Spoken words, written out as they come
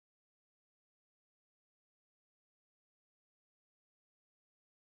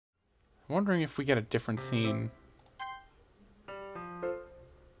I'm wondering if we get a different scene.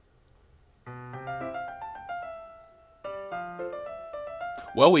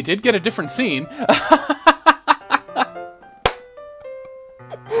 Well, we did get a different scene.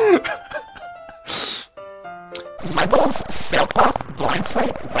 Medals, sailcloth,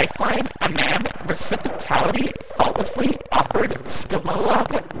 blindsight, lifeline, a man, reciprocity, faultlessly offered,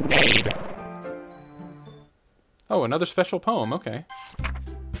 stimolog, made. Oh, another special poem, okay.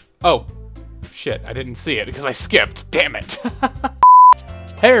 Oh, shit, I didn't see it because I skipped, damn it.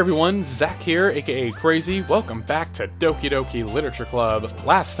 Hey everyone, Zach here, aka Crazy. Welcome back to Doki Doki Literature Club.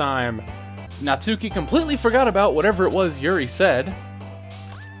 Last time, Natsuki completely forgot about whatever it was Yuri said.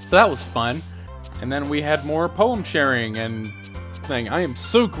 So that was fun. And then we had more poem sharing and thing. I am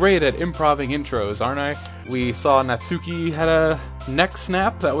so great at improvising intros, aren't I? We saw Natsuki had a neck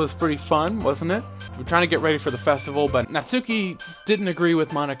snap. That was pretty fun, wasn't it? We're trying to get ready for the festival, but Natsuki didn't agree with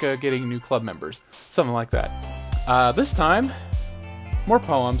Monika getting new club members. Something like that. This time, more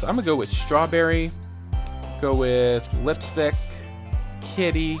poems. I'm gonna go with Strawberry, go with Lipstick,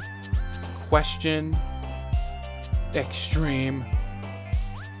 Kitty, Question, Extreme,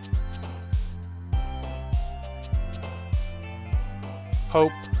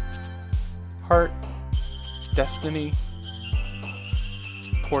 Hope, Heart, Destiny,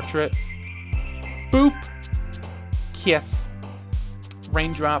 Portrait, Boop, Kith,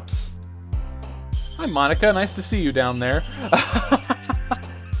 Raindrops. Hi Monika, nice to see you down there.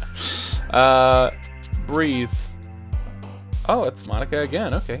 Breathe. Oh, it's Monika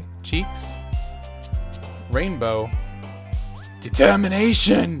again, okay. Cheeks, Rainbow,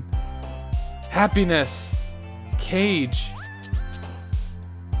 Determination, Happiness, Cage,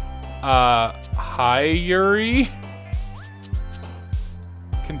 hi Yuri,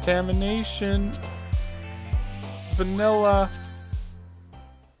 Contamination, Vanilla.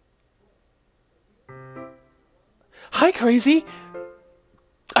 Hi Crazy!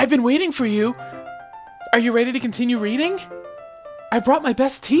 I've been waiting for you. Are you ready to continue reading? I brought my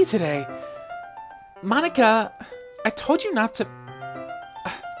best tea today. Monika, I told you not to...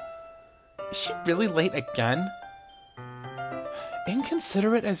 Is she really late again?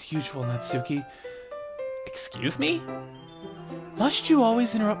 Inconsiderate as usual, Natsuki. Excuse me? Must you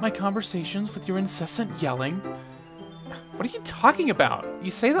always interrupt my conversations with your incessant yelling? What are you talking about?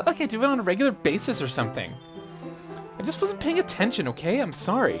 You say that like I do it on a regular basis or something. I just wasn't paying attention, okay? I'm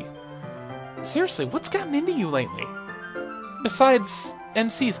sorry. Seriously, what's gotten into you lately? Besides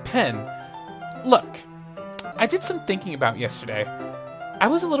MC's pen. Look, I did some thinking about yesterday. I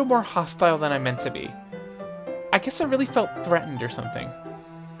was a little more hostile than I meant to be. I guess I really felt threatened or something.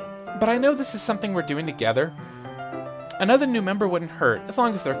 But I know this is something we're doing together. Another new member wouldn't hurt, as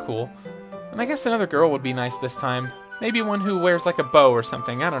long as they're cool. And I guess another girl would be nice this time. Maybe one who wears like a bow or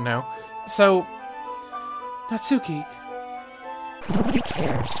something, I don't know. So, Natsuki, nobody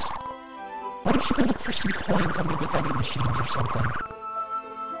cares. Why don't you go look for some coins under the vending machines or something?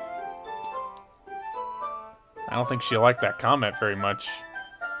 I don't think she liked that comment very much.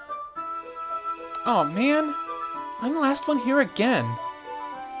 Oh man, I'm the last one here again.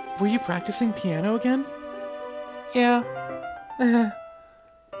 Were you practicing piano again? Yeah.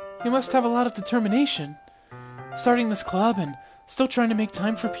 You must have a lot of determination. Starting this club and still trying to make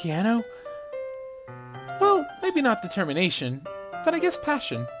time for piano? Well, maybe not determination, but I guess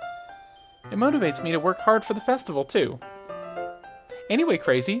passion. It motivates me to work hard for the festival, too. Anyway,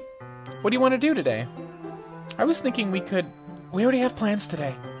 Crazy, what do you want to do today? I was thinking we already have plans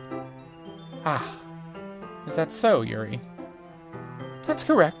today. Ah, is that so, Yuri? That's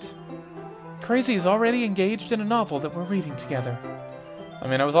correct. Crazy is already engaged in a novel that we're reading together. I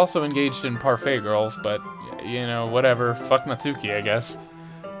mean, I was also engaged in Parfait Girls, but, you know, whatever. Fuck Natsuki, I guess.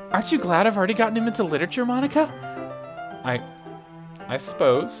 Aren't you glad I've already gotten him into literature, Monika? I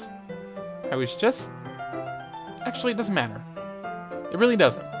suppose. I was just... Actually, it doesn't matter. It really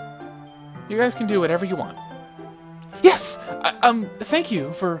doesn't. You guys can do whatever you want. Yes! Thank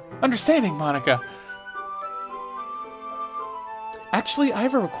you for understanding, Monika. Actually, I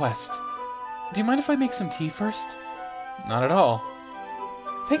have a request. Do you mind if I make some tea first? Not at all.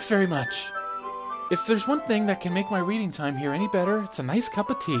 Thanks very much. If there's one thing that can make my reading time here any better, it's a nice cup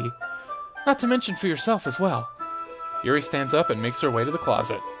of tea. Not to mention for yourself as well. Yuri stands up and makes her way to the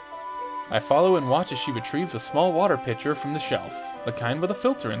closet. I follow and watch as she retrieves a small water pitcher from the shelf, the kind with a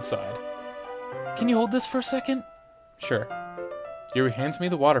filter inside. Can you hold this for a second? Sure. Yuri hands me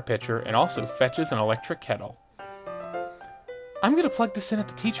the water pitcher and also fetches an electric kettle. I'm gonna plug this in at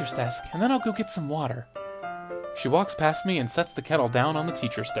the teacher's desk, and then I'll go get some water. She walks past me and sets the kettle down on the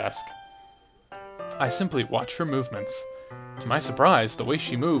teacher's desk. I simply watch her movements. To my surprise, the way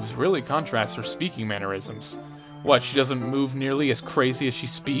she moves really contrasts her speaking mannerisms. What, she doesn't move nearly as crazy as she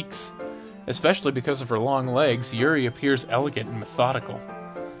speaks? Especially because of her long legs, Yuri appears elegant and methodical.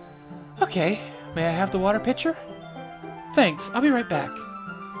 Okay, may I have the water pitcher? Thanks, I'll be right back.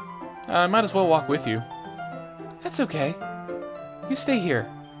 I might as well walk with you. That's okay. You stay here.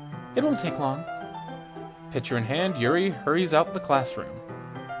 It won't take long. Pitcher in hand, Yuri hurries out the classroom.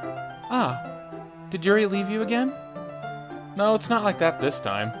 Ah, did Yuri leave you again? No, it's not like that this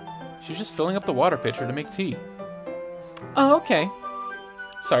time. She's just filling up the water pitcher to make tea. Oh, okay.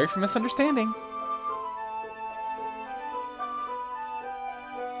 Sorry for misunderstanding.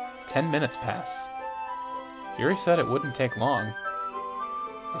 10 minutes pass. Yuri said it wouldn't take long.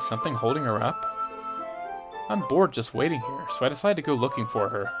 Is something holding her up? I'm bored just waiting here, so I decide to go looking for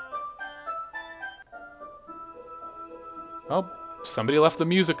her. Oh, somebody left the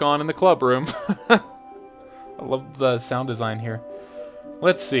music on in the club room. I love the sound design here.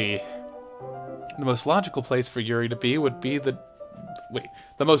 Let's see. The most logical place for Yuri to be would be the... Wait.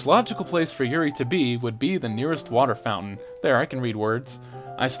 The most logical place for Yuri to be would be the nearest water fountain. There, I can read words.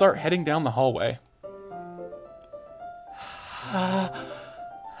 I start heading down the hallway.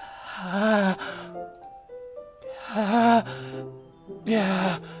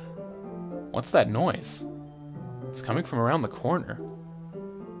 Yeah. What's that noise? It's coming from around the corner.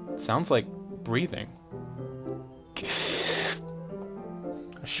 It sounds like breathing.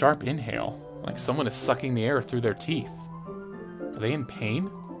 A sharp inhale, like someone is sucking the air through their teeth. Are they in pain?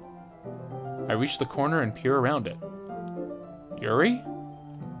 I reach the corner and peer around it. Yuri?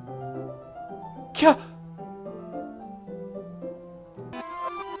 Kya!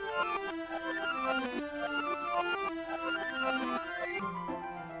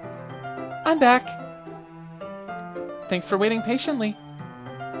 I'm back. Thanks for waiting patiently.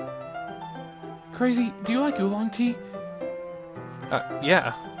 Crazy, do you like oolong tea?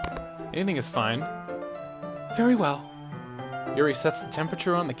 Yeah. Anything is fine. Very well. Yuri sets the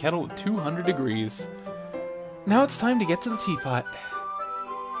temperature on the kettle at 200 degrees. Now it's time to get to the teapot.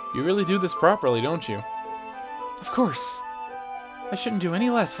 You really do this properly, don't you? Of course. I shouldn't do any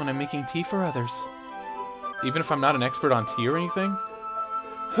less when I'm making tea for others. Even if I'm not an expert on tea or anything?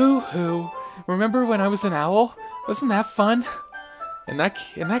 Hoo-hoo. Remember when I was an owl? Wasn't that fun? In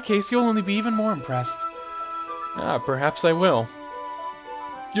that case, you'll only be even more impressed. Perhaps I will.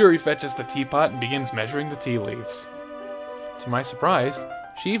 Yuri fetches the teapot and begins measuring the tea leaves. To my surprise,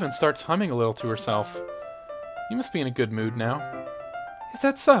 she even starts humming a little to herself. You must be in a good mood now. Is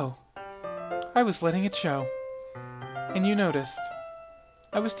that so? I was letting it show. And you noticed.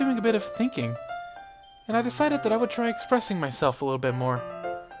 I was doing a bit of thinking, and I decided that I would try expressing myself a little bit more.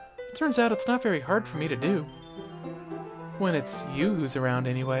 It turns out it's not very hard for me to do. When it's you who's around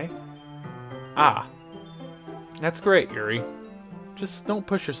anyway. Ah. That's great, Yuri. Just don't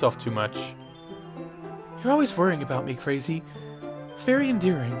push yourself too much. You're always worrying about me, Crazy. It's very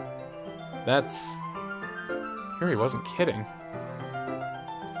endearing. That's... Yuri wasn't kidding.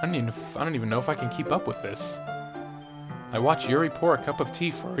 I don't even know if I can keep up with this. I watch Yuri pour a cup of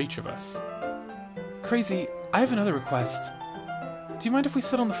tea for each of us. Crazy, I have another request. Do you mind if we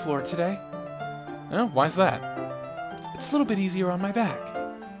sit on the floor today? Oh, why's that? It's a little bit easier on my back.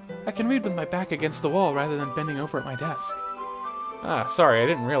 I can read with my back against the wall rather than bending over at my desk. Ah, sorry, I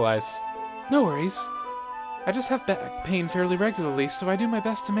didn't realize. No worries. I just have back pain fairly regularly, so I do my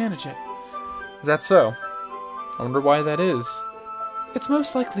best to manage it. Is that so? I wonder why that is. It's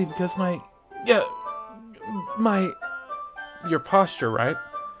most likely because Your posture, right?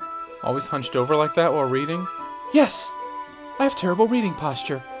 Always hunched over like that while reading? Yes! I have terrible reading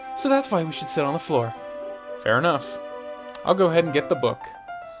posture, so that's why we should sit on the floor. Fair enough. I'll go ahead and get the book.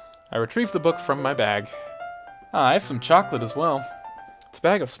 I retrieve the book from my bag. I have some chocolate as well. It's a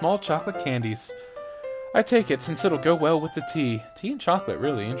bag of small chocolate candies. I take it since it'll go well with the tea. Tea and chocolate,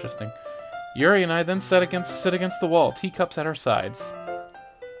 really interesting. Yuri and I then sit against the wall, teacups at our sides.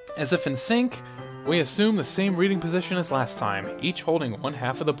 As if in sync, we assume the same reading position as last time, each holding one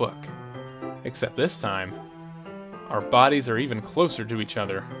half of the book. Except this time, our bodies are even closer to each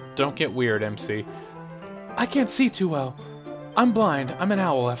other. Don't get weird, MC. I can't see too well. I'm blind. I'm an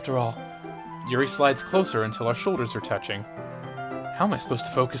owl, after all. Yuri slides closer until our shoulders are touching. How am I supposed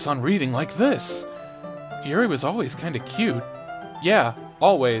to focus on reading like this? Yuri was always kinda cute. Yeah,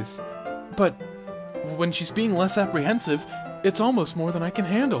 always. But when she's being less apprehensive, it's almost more than I can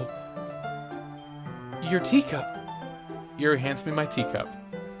handle. Your teacup. Yuri hands me my teacup.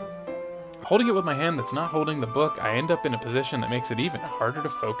 Holding it with my hand that's not holding the book, I end up in a position that makes it even harder to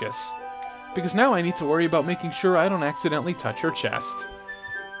focus. Because now I need to worry about making sure I don't accidentally touch her chest.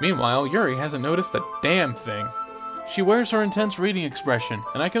 Meanwhile, Yuri hasn't noticed a damn thing. She wears her intense reading expression,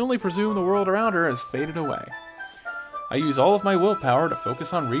 and I can only presume the world around her has faded away. I use all of my willpower to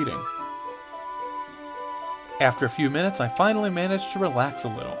focus on reading. After a few minutes, I finally manage to relax a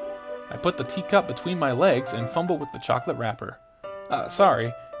little. I put the teacup between my legs and fumble with the chocolate wrapper.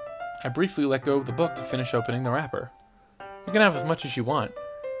 Sorry. I briefly let go of the book to finish opening the wrapper. You can have as much as you want.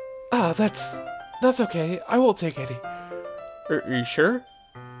 That's okay. I will take any. Are you sure?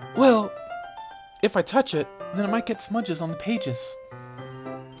 Well, if I touch it, then it might get smudges on the pages.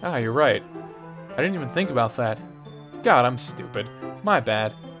 You're right. I didn't even think about that. God, I'm stupid. My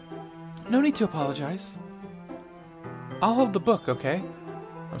bad. No need to apologize. I'll hold the book, okay?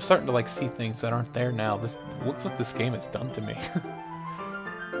 I'm starting to see things that aren't there now. Look what this game has done to me.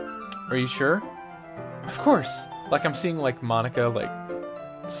 Are you sure? Of course. I'm seeing Monica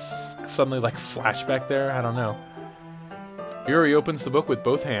suddenly flash back there. I don't know. Yuri opens the book with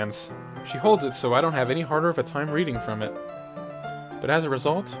both hands. She holds it so I don't have any harder of a time reading from it. But as a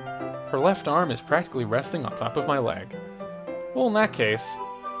result, her left arm is practically resting on top of my leg. Well, in that case,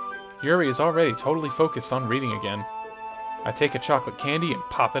 Yuri is already totally focused on reading again. I take a chocolate candy and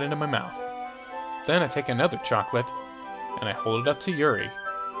pop it into my mouth. Then I take another chocolate, and I hold it up to Yuri.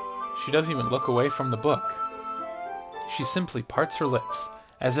 She doesn't even look away from the book. She simply parts her lips,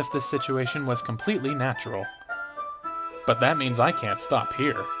 as if this situation was completely natural. But that means I can't stop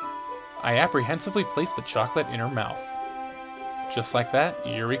here. I apprehensively place the chocolate in her mouth. Just like that,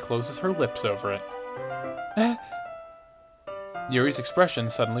 Yuri closes her lips over it. Yuri's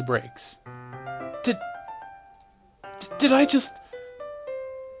expression suddenly breaks. Did I just...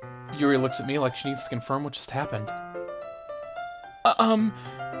 Yuri looks at me like she needs to confirm what just happened.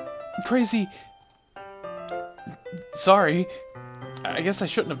 Crazy. Sorry. I guess I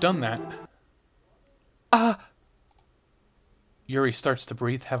shouldn't have done that. Yuri starts to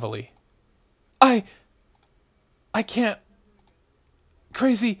breathe heavily. I can't...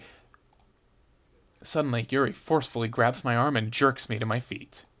 Crazy. Suddenly, Yuri forcefully grabs my arm and jerks me to my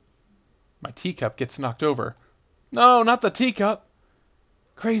feet. My teacup gets knocked over. No, not the teacup!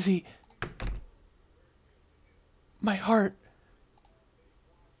 Crazy. My heart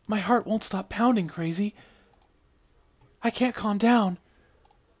won't stop pounding, Crazy. I can't calm down.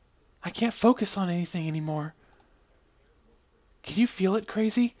 I can't focus on anything anymore. Can you feel it,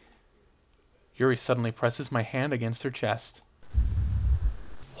 Crazy? Yuri suddenly presses my hand against her chest.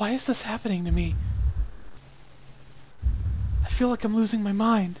 Why is this happening to me? I feel like I'm losing my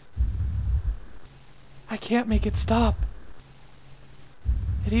mind. I can't make it stop.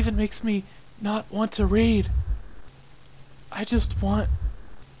 It even makes me not want to read. I just want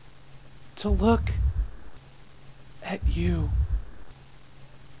to look at you.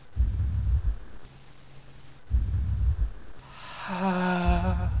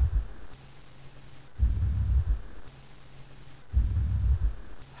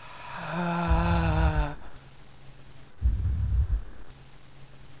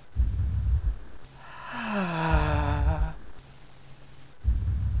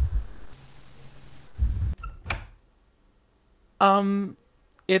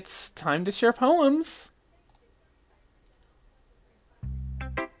 It's time to share poems.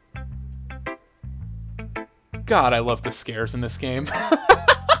 God, I love the scares in this game.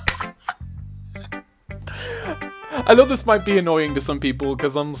 I know this might be annoying to some people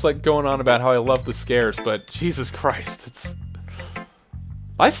because I'm just going on about how I love the scares, but Jesus Christ,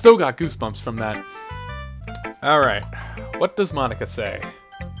 I still got goosebumps from that. Alright, what does Monica say?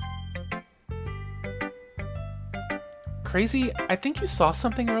 Crazy, I think you saw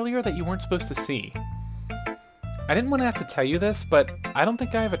something earlier that you weren't supposed to see. I didn't want to have to tell you this, but I don't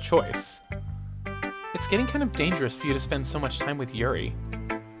think I have a choice. It's getting kind of dangerous for you to spend so much time with Yuri.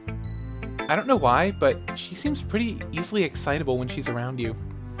 I don't know why, but she seems pretty easily excitable when she's around you.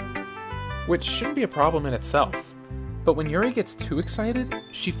 Which shouldn't be a problem in itself. But when Yuri gets too excited,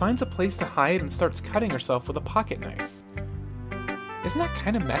 she finds a place to hide and starts cutting herself with a pocket knife. Isn't that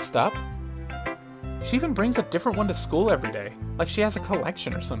kind of messed up? She even brings a different one to school every day, like she has a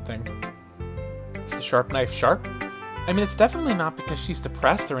collection or something. Is the sharp knife sharp? I mean, it's definitely not because she's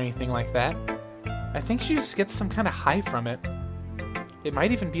depressed or anything like that. I think she just gets some kind of high from it. It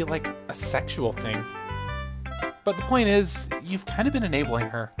might even be like a sexual thing. But the point is, you've kind of been enabling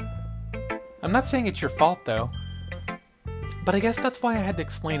her. I'm not saying it's your fault though, but I guess that's why I had to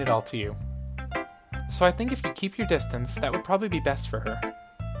explain it all to you. So I think if you keep your distance, that would probably be best for her.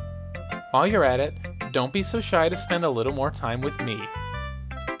 While you're at it, don't be so shy to spend a little more time with me.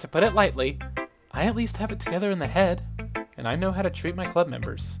 To put it lightly, I at least have it together in the head, and I know how to treat my club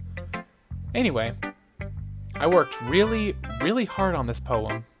members. Anyway, I worked really, really hard on this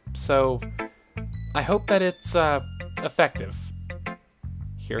poem, so I hope that it's effective.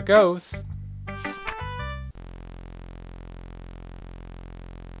 Here goes.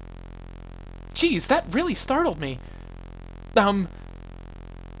 Geez, that really startled me. Well,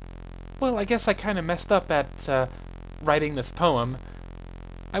 I guess I kind of messed up at, writing this poem.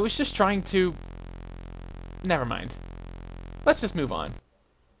 I was just trying to... Never mind. Let's just move on.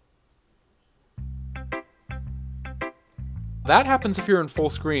 That happens if you're in full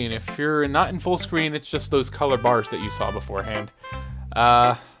screen. If you're not in full screen, it's just those color bars that you saw beforehand.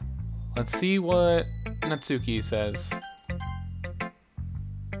 Let's see what Natsuki says.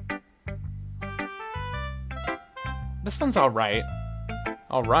 This one's alright.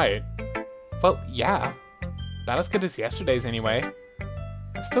 Alright. Well, yeah. Not as good as yesterday's anyway.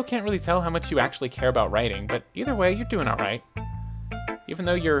 I still can't really tell how much you actually care about writing, but either way, you're doing alright. Even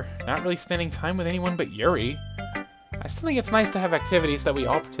though you're not really spending time with anyone but Yuri, I still think it's nice to have activities that we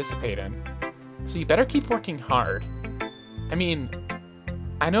all participate in. So you better keep working hard. I mean,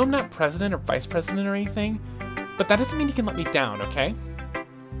 I know I'm not president or vice president or anything, but that doesn't mean you can let me down, okay?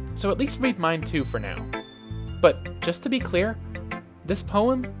 So at least read mine too for now. But just to be clear, this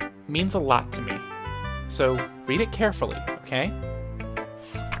poem means a lot to me. So read it carefully, okay?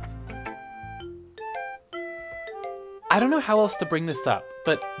 I don't know how else to bring this up,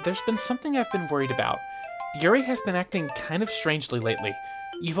 but there's been something I've been worried about. Yuri has been acting kind of strangely lately.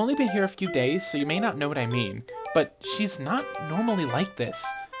 You've only been here a few days, so you may not know what I mean, but she's not normally like this.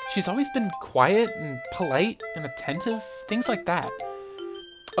 She's always been quiet and polite and attentive, things like that.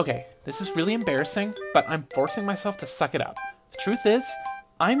 Okay, this is really embarrassing, but I'm forcing myself to suck it up. The truth is,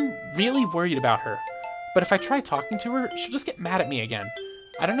 I'm really worried about her. But if I try talking to her, she'll just get mad at me again.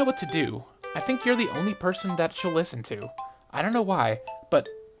 I don't know what to do. I think you're the only person that she'll listen to. I don't know why, but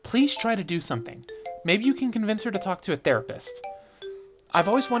please try to do something. Maybe you can convince her to talk to a therapist. I've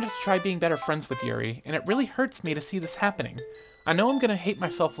always wanted to try being better friends with Yuri, and it really hurts me to see this happening. I know I'm gonna hate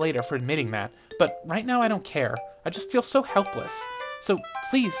myself later for admitting that, but right now I don't care. I just feel so helpless. So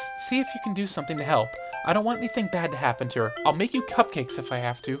please, see if you can do something to help. I don't want anything bad to happen to her. I'll make you cupcakes if I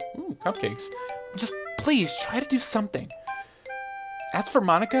have to. Ooh, cupcakes. Just please, try to do something. As for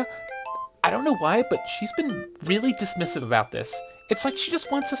Monica, I don't know why, but she's been really dismissive about this. It's like she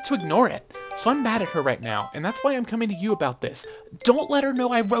just wants us to ignore it. So I'm mad at her right now, and that's why I'm coming to you about this. Don't let her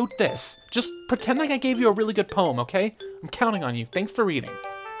know I wrote this. Just pretend like I gave you a really good poem, okay? I'm counting on you. Thanks for reading.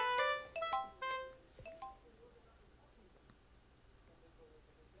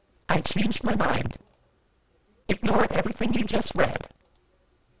 I changed my mind. Ignore everything you just read.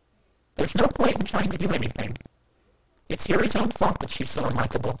 There's no point in trying to do anything. It's Yuri's own fault that she's so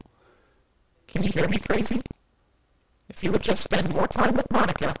unlikable. Can you hear me, crazy? If you would just spend more time with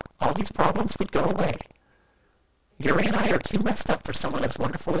Monica, all these problems would go away. Yuri and I are too messed up for someone as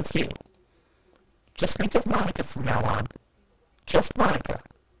wonderful as you. Just think of Monica from now on. Just Monica.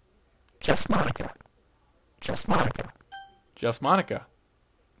 Just Monica. Just Monica. Just Monica.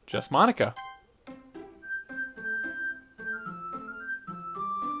 Just Monica.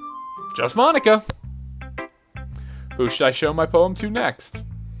 Just Monica! Who should I show my poem to next?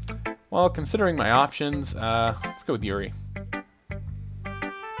 Well, considering my options, let's go with Yuri.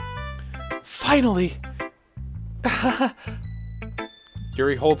 Finally!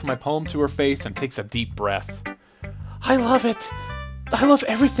 Yuri holds my poem to her face and takes a deep breath. I love it! I love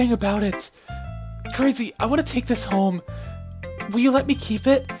everything about it! Crazy, I want to take this home. Will you let me keep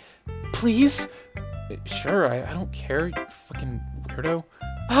it? Please? Sure, I don't care, you fucking weirdo.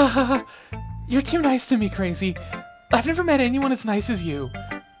 You're too nice to me, Crazy. I've never met anyone as nice as you.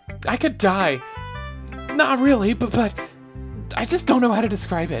 I could die. Not really, but I just don't know how to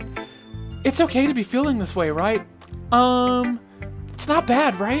describe it. It's okay to be feeling this way, right? It's not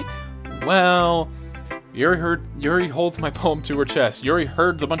bad, right? Well, Yuri holds my poem to her chest. Yuri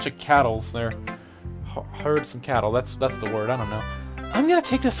herds a bunch of cattle there. Herd some cattle, that's the word, I don't know. I'm gonna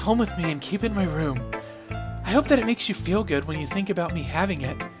take this home with me and keep it in my room. I hope that it makes you feel good when you think about me having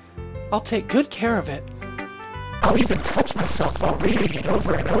it. I'll take good care of it. I'll even touch myself while reading it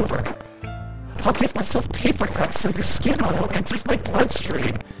over and over. I'll give myself paper cuts so your skin oil enters my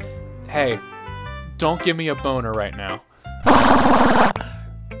bloodstream. Hey, don't give me a boner right now.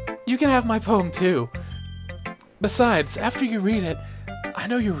 You can have my poem too. Besides, after you read it, I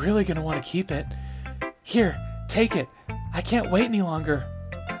know you're really gonna want to keep it. Here, take it. I can't wait any longer.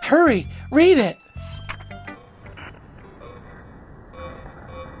 Hurry, read it!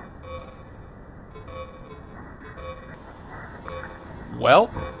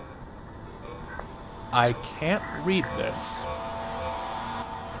 Well, I can't read this.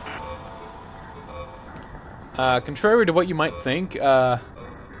 Contrary to what you might think,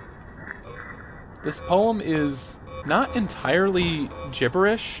 this poem is not entirely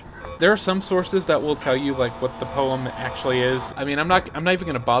gibberish. There are some sources that will tell you like what the poem actually is. I mean, I'm not even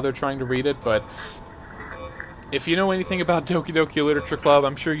gonna bother trying to read it, but if you know anything about Doki Doki Literature Club,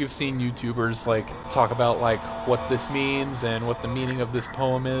 I'm sure you've seen YouTubers like talk about like what this means and what the meaning of this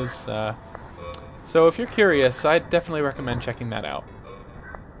poem is. So if you're curious, I'd definitely recommend checking that out.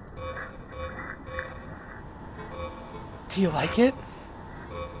 Do you like it?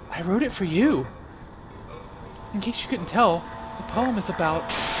 I wrote it for you. In case you couldn't tell, the poem is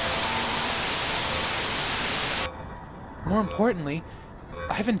about... More importantly,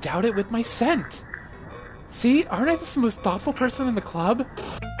 I've endowed it with my scent. See, aren't I just the most thoughtful person in the club?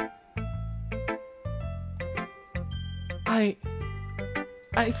 I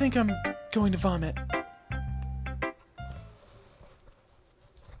think I'm going to vomit.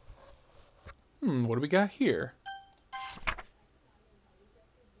 What do we got here?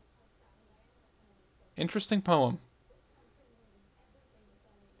 Interesting poem.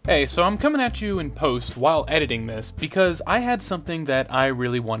 Hey, so I'm coming at you in post while editing this because I had something that I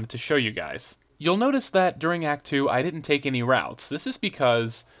really wanted to show you guys. You'll notice that during Act 2 I didn't take any routes. This is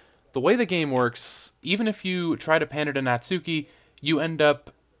because the way the game works, even if you try to pander to Natsuki, you end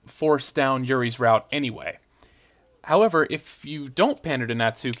up forced down Yuri's route anyway. However, if you don't pander to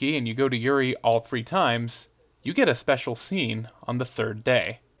Natsuki and you go to Yuri all 3 times, you get a special scene on the 3rd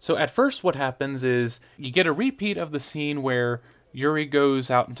day. So at first what happens is you get a repeat of the scene where Yuri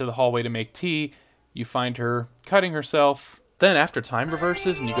goes out into the hallway to make tea, you find her cutting herself, then after time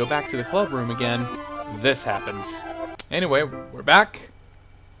reverses and you go back to the club room again, this happens. Anyway, we're back.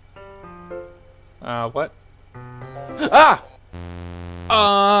 What? Ah!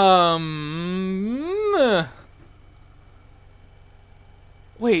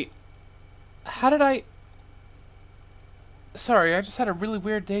 Wait, how did I... Sorry, I just had a really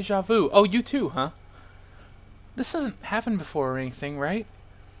weird deja vu. Oh, you too, huh? This hasn't happened before or anything, right?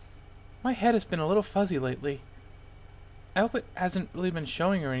 My head has been a little fuzzy lately. I hope it hasn't really been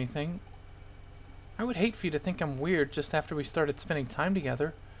showing or anything. I would hate for you to think I'm weird just after we started spending time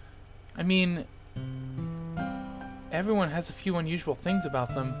together. I mean, everyone has a few unusual things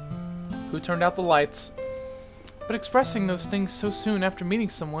about them. Who turned out the lights? But expressing those things so soon after meeting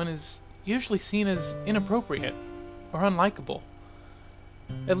someone is usually seen as inappropriate or unlikable.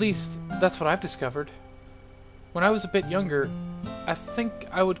 At least, that's what I've discovered. When I was a bit younger, I think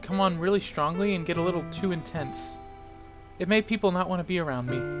I would come on really strongly and get a little too intense. It made people not want to be around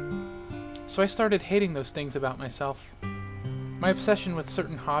me. So I started hating those things about myself. My obsession with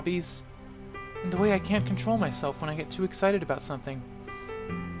certain hobbies, and the way I can't control myself when I get too excited about something.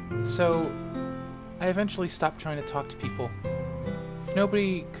 So, I eventually stopped trying to talk to people. If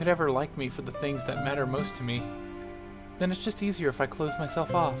nobody could ever like me for the things that matter most to me, then it's just easier if I close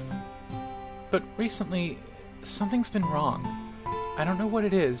myself off. But recently, something's been wrong. I don't know what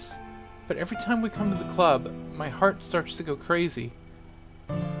it is, but every time we come to the club, my heart starts to go crazy.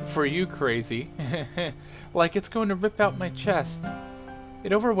 For you, crazy. Like it's going to rip out my chest.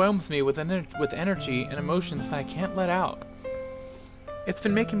 It overwhelms me with energy and emotions that I can't let out. It's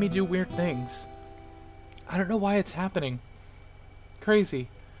been making me do weird things. I don't know why it's happening. Crazy.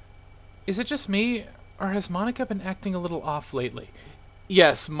 Is it just me, or has Monica been acting a little off lately?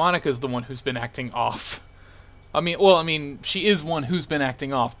 Yes, Monica's the one who's been acting off. I mean, she is one who's been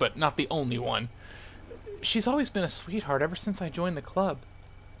acting off, but not the only one. She's always been a sweetheart ever since I joined the club.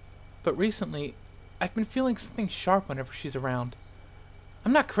 But recently, I've been feeling something sharp whenever she's around.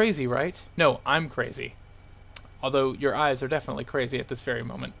 I'm not crazy, right? No, I'm crazy. Although your eyes are definitely crazy at this very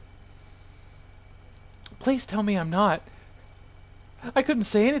moment. Please tell me I'm not. I couldn't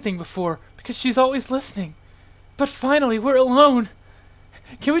say anything before because she's always listening. But finally, we're alone.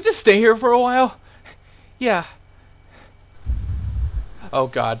 Can we just stay here for a while? Yeah. Oh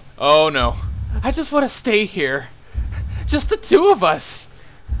God. Oh no. I just want to stay here. Just the 2 of us.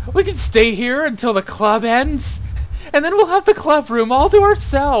 We can stay here until the club ends, and then we'll have the club room all to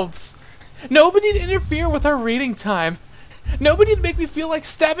ourselves. Nobody to interfere with our reading time. Nobody to make me feel like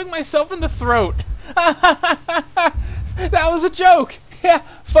stabbing myself in the throat. That was a joke. Yeah,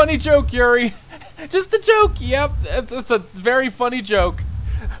 funny joke, Yuri. Just a joke. Yep, it's a very funny joke.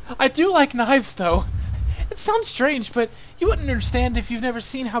 I do like knives, though. It sounds strange, but you wouldn't understand if you've never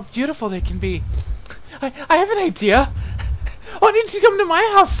seen how beautiful they can be. I have an idea. Why don't you come to my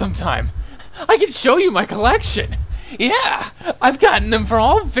house sometime? I can show you my collection. Yeah, I've gotten them from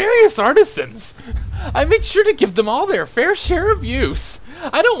all various artisans. I make sure to give them all their fair share of use.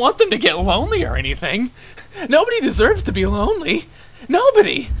 I don't want them to get lonely or anything. Nobody deserves to be lonely.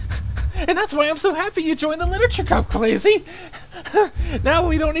 Nobody. And that's why I'm so happy you joined the literature club, Crazy. Now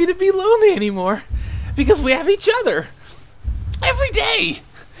we don't need to be lonely anymore. Because we have each other. Every day.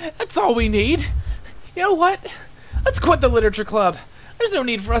 That's all we need. You know what? Let's quit the literature club. There's no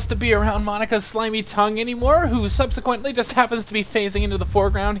need for us to be around Monica's slimy tongue anymore, who subsequently just happens to be phasing into the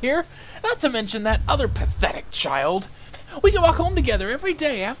foreground here. Not to mention that other pathetic child. We can walk home together every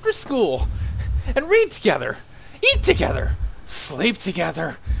day after school. And read together. Eat together. Sleep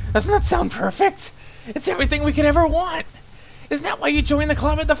together. Doesn't that sound perfect? It's everything we could ever want. Isn't that why you joined the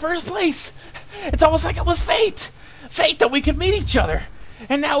club in the first place? It's almost like it was fate. Fate that we could meet each other.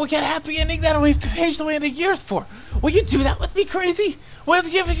 And now we get a happy ending that we've paged the way into years for. Will you do that with me, crazy? Will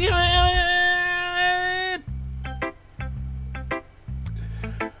you...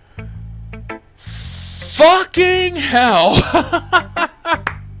 Fucking hell!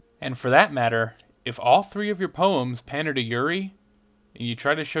 And for that matter, if all 3 of your poems pander to Yuri, and you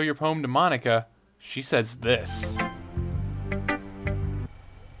try to show your poem to Monica, she says this.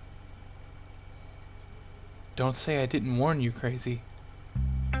 Don't say I didn't warn you, crazy.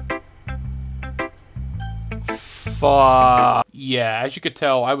 Fuck. Yeah, as you could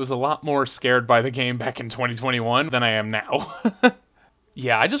tell, I was a lot more scared by the game back in 2021 than I am now.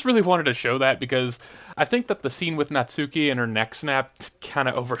 Yeah, I just really wanted to show that because I think that the scene with Natsuki and her neck snapped kind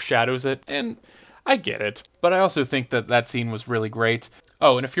of overshadows it, and I get it, but I also think that that scene was really great.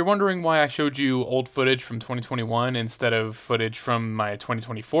 Oh, and if you're wondering why I showed you old footage from 2021 instead of footage from my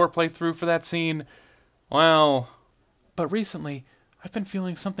 2024 playthrough for that scene, well... But recently, I've been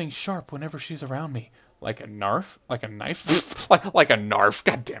feeling something sharp whenever she's around me. Like a narf? Like a knife? like a narf,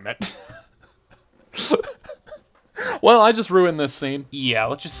 god damn it. Well, I just ruined this scene. Yeah,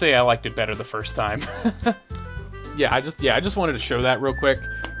 let's just say I liked it better the first time. Yeah, I just wanted to show that real quick.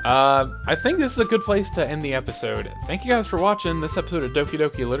 I think this is a good place to end the episode. Thank you guys for watching this episode of Doki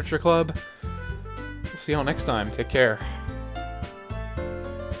Doki Literature Club. See y'all next time. Take care.